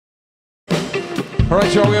All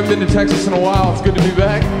right, y'all, we haven't been to Texas in a while. It's good to be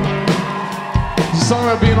back. It's a song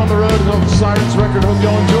about being on the road. It's off the Sirens record. Hope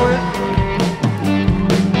y'all enjoy it.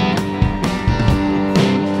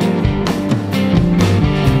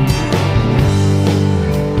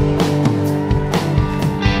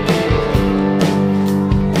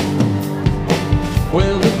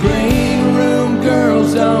 Well, the green room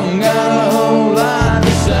girls don't got a whole lot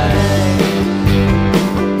to say.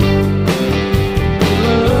 You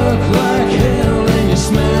look like hell and you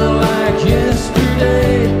smell like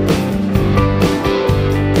yesterday.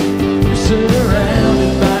 You're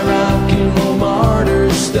surrounded by rock and roll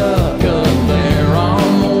martyrs stuck up there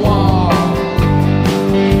on the wall,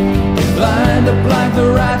 lined up like the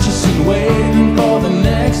righteous and waiting for the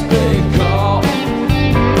next big call.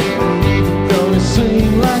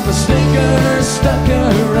 Seem like the sneakers stuck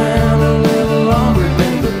around a little longer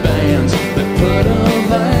than the bands that put them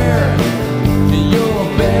there.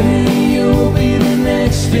 You're betting you'll be the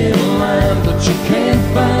next in line, but you can't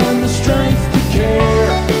find the strength to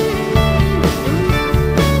care.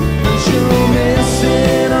 'Cause you're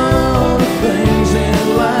missing all the things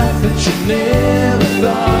in life that you never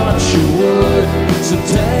thought you would. So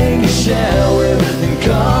take a shower and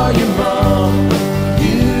call your mom.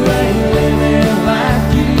 You ain't living like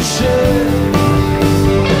you should.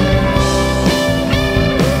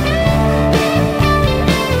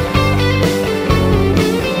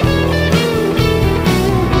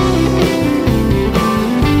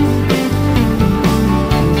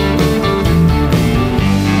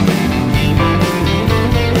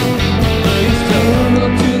 He's turned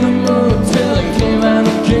up to the motel and came out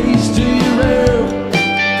the keys to your room.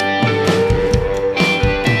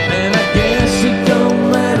 And I guess it don't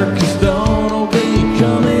matter, 'cause dawn will be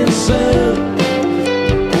coming soon.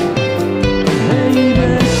 And you've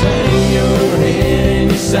been saying your head and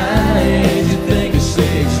your sighs. You think of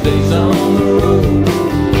 6 days on the road.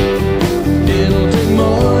 It'll take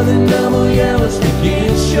more than double yellows to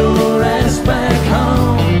get your ass back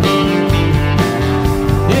home.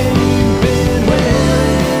 And you've been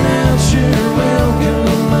wearing out your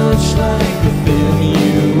welcome, much like the film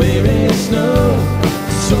you wear in snow.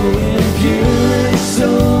 So impure and so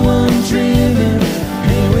undriven,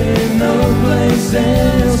 and with no place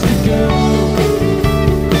else to go.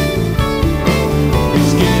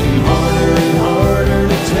 It's getting harder and harder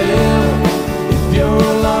to tell if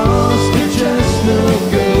you're lost or just no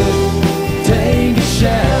good. Take a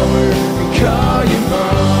shower and call your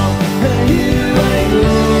mom. You ain't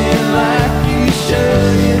living like you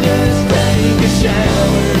should. You just take a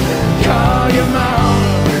shower, call your mom.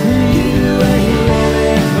 You ain't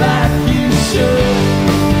living like you should.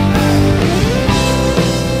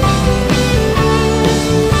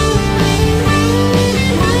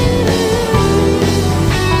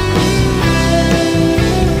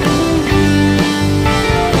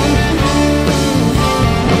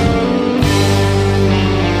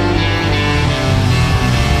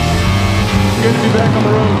 Good to be back on the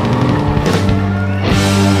road.